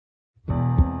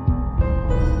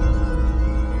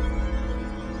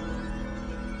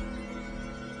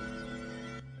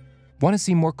Want to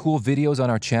see more cool videos on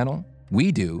our channel?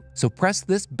 We do, so press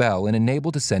this bell and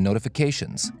enable to send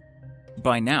notifications.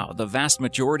 By now, the vast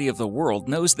majority of the world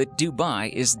knows that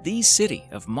Dubai is the city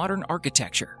of modern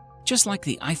architecture. Just like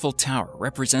the Eiffel Tower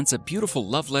represents a beautiful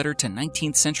love letter to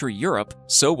 19th century Europe,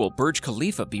 so will Burj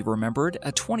Khalifa be remembered,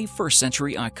 a 21st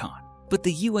century icon. But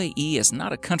the UAE is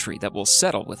not a country that will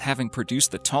settle with having produced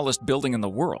the tallest building in the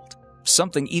world.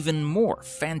 Something even more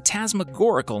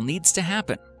phantasmagorical needs to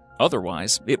happen.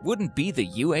 Otherwise, it wouldn't be the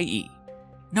UAE.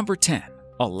 Number 10.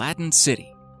 Aladdin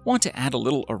City. Want to add a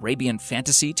little Arabian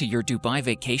fantasy to your Dubai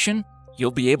vacation? You'll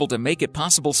be able to make it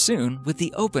possible soon with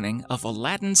the opening of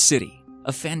Aladdin City,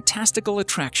 a fantastical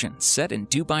attraction set in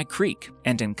Dubai Creek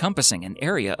and encompassing an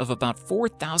area of about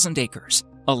 4,000 acres.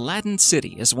 Aladdin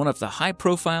City is one of the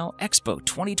high-profile Expo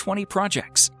 2020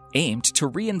 projects aimed to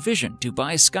re-envision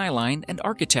Dubai's skyline and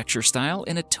architecture style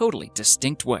in a totally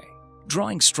distinct way.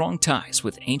 Drawing strong ties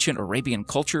with ancient Arabian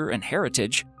culture and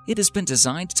heritage, it has been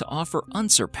designed to offer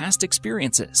unsurpassed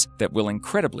experiences that will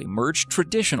incredibly merge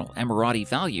traditional Emirati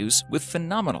values with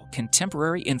phenomenal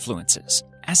contemporary influences,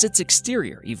 as its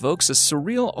exterior evokes a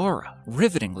surreal aura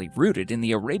rivetingly rooted in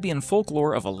the Arabian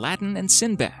folklore of Aladdin and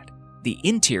Sinbad. The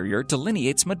interior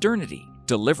delineates modernity,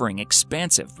 delivering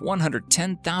expansive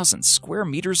 110,000 square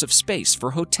meters of space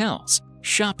for hotels,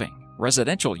 shopping,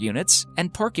 residential units,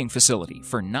 and parking facility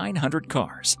for 900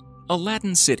 cars.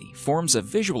 Aladdin City forms a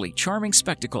visually charming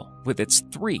spectacle with its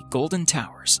 3 golden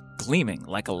towers, gleaming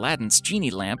like Aladdin's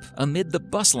genie lamp amid the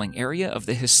bustling area of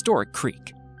the historic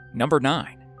creek. Number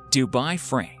 9. Dubai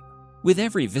Frame. With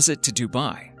every visit to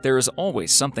Dubai, there is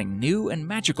always something new and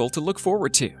magical to look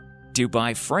forward to.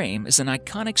 Dubai Frame is an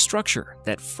iconic structure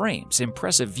that frames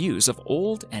impressive views of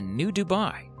old and new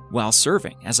Dubai, while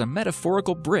serving as a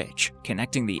metaphorical bridge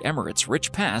connecting the Emirates'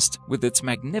 rich past with its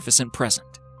magnificent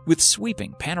present. With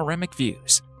sweeping panoramic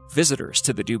views, visitors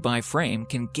to the Dubai Frame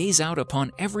can gaze out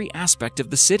upon every aspect of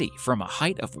the city from a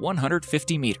height of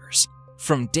 150 meters.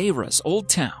 From Deira's Old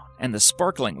Town and the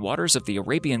sparkling waters of the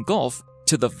Arabian Gulf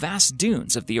to the vast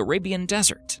dunes of the Arabian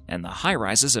Desert and the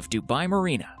high-rises of Dubai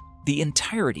Marina, the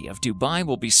entirety of Dubai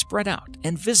will be spread out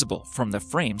and visible from the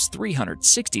frame's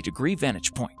 360-degree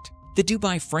vantage point. The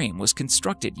Dubai Frame was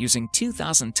constructed using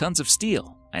 2,000 tons of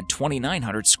steel and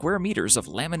 2,900 square meters of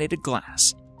laminated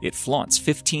glass. It flaunts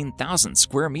 15,000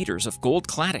 square meters of gold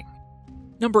cladding.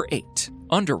 Number 8.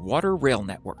 Underwater Rail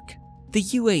Network. The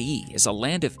UAE is a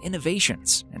land of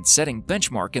innovations and setting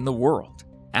benchmark in the world.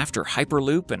 After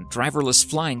Hyperloop and driverless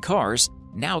flying cars,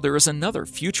 now there is another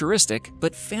futuristic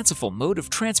but fanciful mode of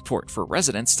transport for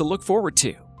residents to look forward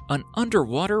to: an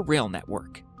underwater rail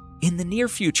network. In the near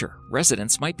future,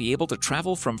 residents might be able to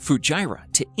travel from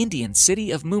Fujairah to Indian city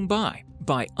of Mumbai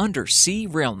by undersea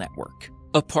rail network.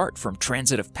 Apart from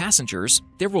transit of passengers,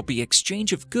 there will be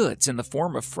exchange of goods in the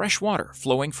form of fresh water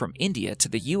flowing from India to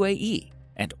the UAE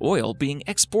and oil being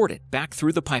exported back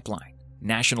through the pipeline.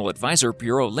 National Advisor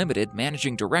Bureau Limited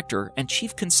Managing Director and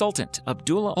Chief Consultant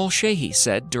Abdullah Al-Shehi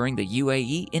said during the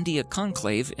UAE-India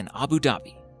conclave in Abu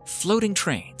Dhabi, "Floating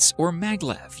trains, or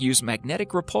maglev, use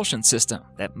magnetic repulsion system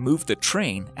that move the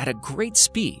train at a great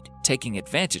speed, taking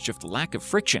advantage of the lack of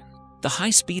friction. The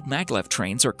high-speed maglev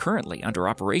trains are currently under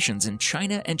operations in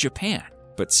China and Japan,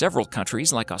 but several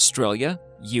countries like Australia,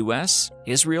 US,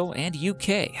 Israel, and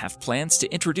UK have plans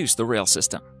to introduce the rail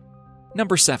system."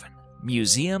 Number 7.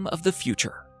 Museum of the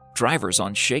Future. Drivers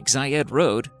on Sheikh Zayed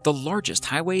Road, the largest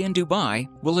highway in Dubai,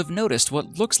 will have noticed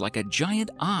what looks like a giant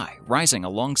eye rising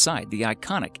alongside the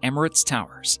iconic Emirates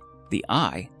Towers. The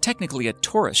eye, technically a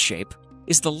torus shape,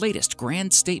 is the latest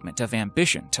grand statement of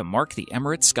ambition to mark the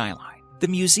Emirates skyline. The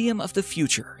Museum of the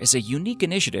Future is a unique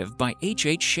initiative by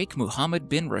H.H. Sheikh Mohammed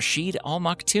bin Rashid Al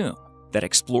Maktoum that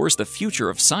explores the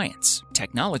future of science,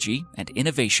 technology, and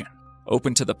innovation.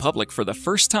 Open to the public for the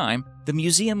first time, the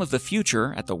Museum of the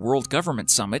Future at the World Government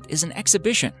Summit is an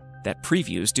exhibition that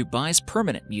previews Dubai's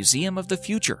permanent Museum of the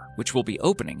Future, which will be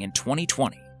opening in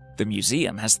 2020. The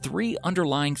museum has 3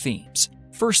 underlying themes.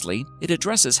 Firstly, it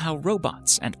addresses how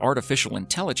robots and artificial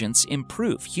intelligence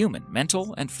improve human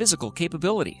mental and physical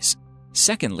capabilities.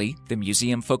 Secondly, the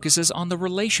museum focuses on the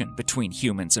relation between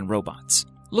humans and robots,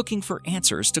 looking for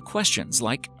answers to questions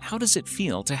like, how does it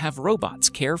feel to have robots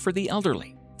care for the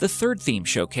elderly? The third theme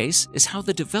showcase is how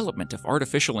the development of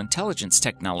artificial intelligence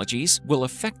technologies will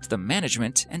affect the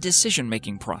management and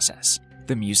decision-making process.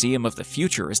 The Museum of the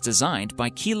Future is designed by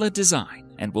Kila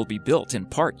Design and will be built in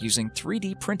part using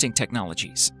 3D printing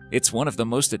technologies. It's one of the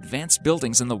most advanced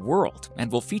buildings in the world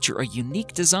and will feature a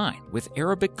unique design with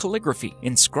Arabic calligraphy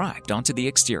inscribed onto the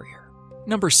exterior.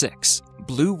 Number 6.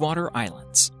 Blue Water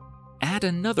Islands. Add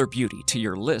another beauty to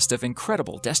your list of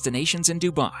incredible destinations in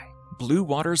Dubai. Blue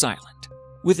Waters Island.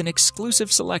 With an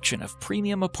exclusive selection of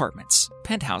premium apartments,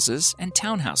 penthouses, and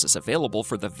townhouses available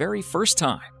for the very first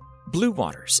time, Blue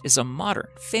Waters is a modern,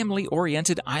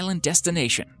 family-oriented island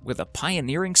destination with a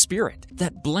pioneering spirit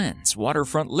that blends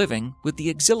waterfront living with the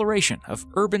exhilaration of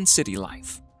urban city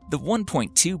life. The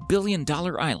 $1.2 billion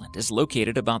island is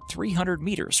located about 300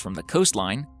 meters from the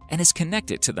coastline and is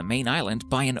connected to the main island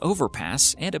by an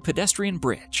overpass and a pedestrian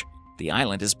bridge. The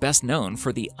island is best known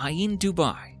for the Ain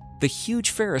Dubai, the huge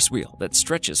Ferris wheel that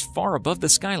stretches far above the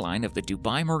skyline of the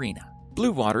Dubai Marina.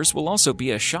 Blue Waters will also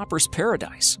be a shopper's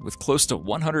paradise with close to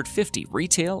 150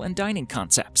 retail and dining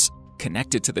concepts,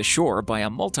 connected to the shore by a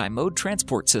multi-mode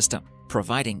transport system,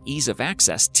 providing ease of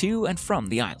access to and from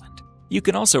the island. You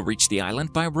can also reach the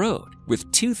island by road, with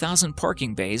 2,000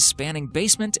 parking bays spanning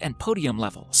basement and podium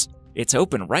levels. It's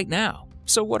open right now,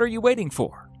 so what are you waiting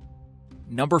for?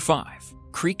 Number 5.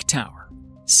 Creek Tower.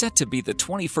 Set to be the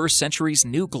 21st century's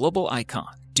new global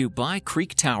icon, Dubai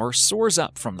Creek Tower soars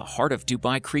up from the heart of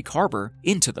Dubai Creek Harbor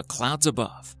into the clouds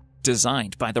above.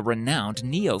 Designed by the renowned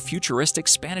neo-futuristic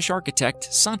Spanish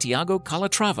architect Santiago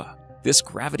Calatrava, this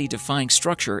gravity-defying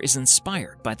structure is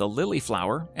inspired by the lily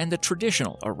flower and the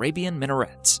traditional Arabian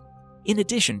minarets. In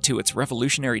addition to its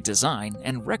revolutionary design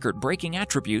and record-breaking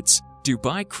attributes,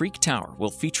 Dubai Creek Tower will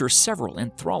feature several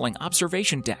enthralling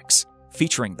observation decks,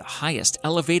 featuring the highest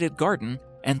elevated garden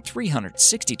and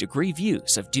 360-degree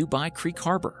views of Dubai Creek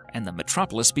Harbor and the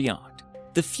metropolis beyond.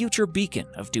 The future beacon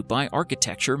of Dubai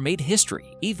architecture made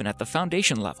history even at the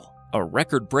foundation level. A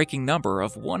record-breaking number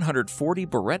of 140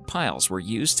 barrette piles were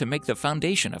used to make the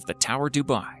foundation of the Tower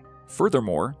Dubai.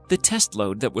 Furthermore, the test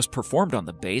load that was performed on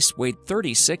the base weighed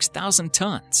 36,000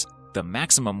 tons, the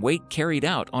maximum weight carried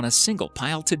out on a single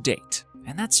pile to date.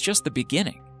 And that's just the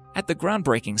beginning. At the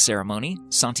groundbreaking ceremony,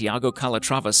 Santiago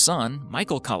Calatrava's son,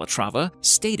 Michael Calatrava,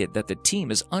 stated that the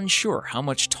team is unsure how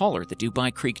much taller the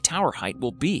Dubai Creek Tower height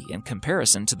will be in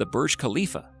comparison to the Burj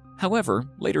Khalifa. However,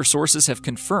 later sources have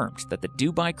confirmed that the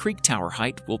Dubai Creek Tower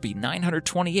height will be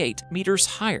 928 meters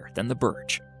higher than the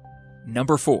Burj.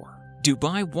 Number 4.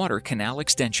 Dubai Water Canal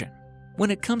Extension.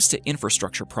 When it comes to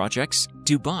infrastructure projects,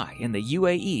 Dubai in the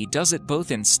UAE does it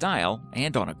both in style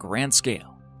and on a grand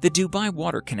scale. The Dubai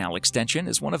Water Canal Extension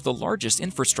is one of the largest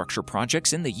infrastructure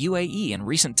projects in the UAE in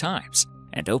recent times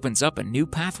and opens up a new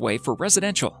pathway for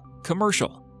residential,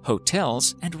 commercial,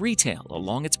 hotels, and retail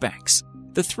along its banks.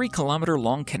 The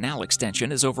 3-kilometer-long canal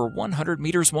extension is over 100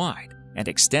 meters wide and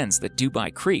extends the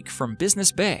Dubai Creek from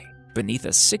Business Bay, beneath a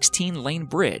 16-lane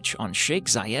bridge on Sheikh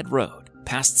Zayed Road,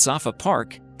 past Safa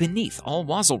Park, beneath Al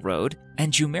Wasl Road,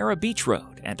 and Jumeirah Beach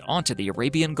Road, and onto the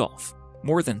Arabian Gulf.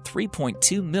 More than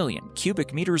 3.2 million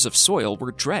cubic meters of soil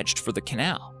were dredged for the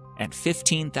canal, and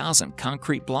 15,000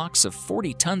 concrete blocks of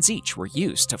 40 tons each were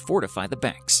used to fortify the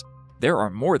banks. There are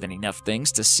more than enough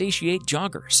things to satiate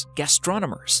joggers,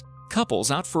 gastronomers, couples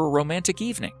out for a romantic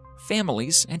evening,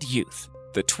 families, and youth.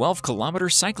 The 12-kilometer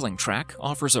cycling track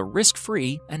offers a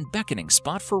risk-free and beckoning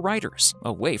spot for riders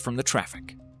away from the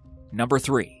traffic. Number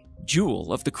 3.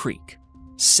 Jewel of the Creek.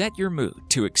 Set your mood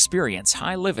to experience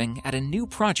high living at a new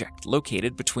project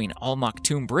located between Al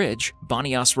Maktoum Bridge,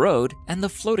 Banias Road, and the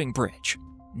Floating Bridge.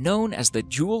 Known as the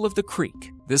Jewel of the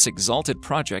Creek, this exalted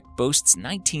project boasts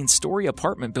 19-story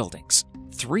apartment buildings,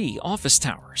 3 office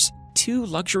towers, 2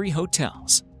 luxury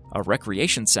hotels, a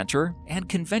recreation center and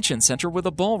convention center with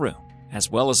a ballroom, as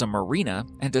well as a marina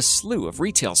and a slew of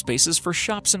retail spaces for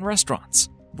shops and restaurants,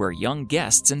 where young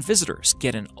guests and visitors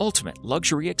get an ultimate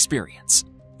luxury experience.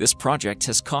 This project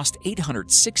has cost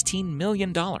 $816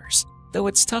 million, though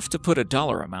it's tough to put a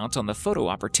dollar amount on the photo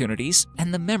opportunities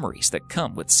and the memories that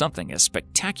come with something as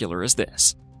spectacular as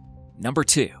this. Number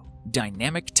 2.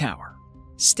 Dynamic Tower.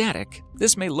 Static,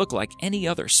 this may look like any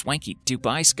other swanky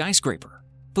Dubai skyscraper,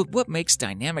 but what makes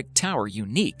Dynamic Tower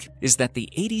unique is that the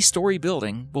 80-story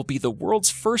building will be the world's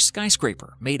first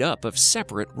skyscraper made up of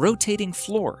separate rotating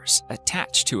floors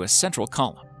attached to a central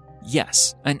column.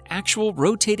 Yes, an actual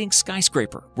rotating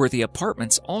skyscraper where the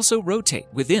apartments also rotate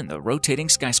within the rotating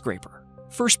skyscraper.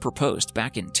 First proposed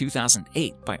back in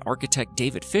 2008 by architect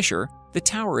David Fisher, the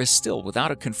tower is still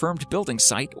without a confirmed building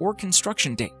site or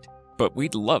construction date, but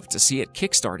we'd love to see it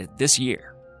kickstarted this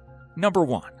year. Number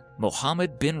 1.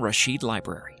 Mohammed bin Rashid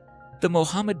Library. The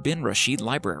Mohammed bin Rashid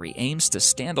Library aims to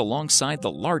stand alongside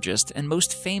the largest and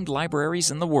most famed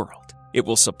libraries in the world. It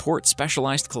will support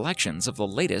specialized collections of the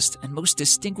latest and most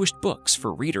distinguished books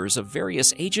for readers of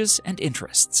various ages and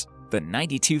interests. The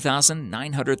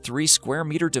 92,903 square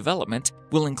meter development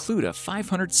will include a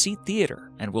 500-seat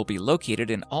theater and will be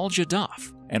located in Al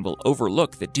Jadaf and will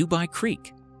overlook the Dubai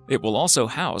Creek. It will also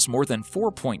house more than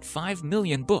 4.5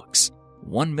 million books.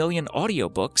 1 million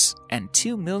audiobooks, and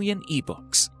 2 million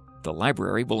ebooks. The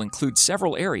library will include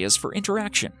several areas for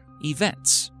interaction,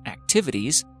 events,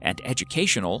 activities, and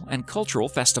educational and cultural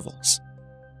festivals.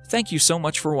 Thank you so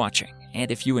much for watching,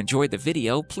 and if you enjoyed the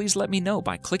video, please let me know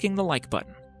by clicking the like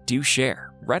button. Do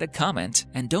share, write a comment,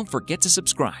 and don't forget to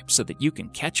subscribe so that you can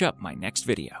catch up my next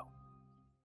video.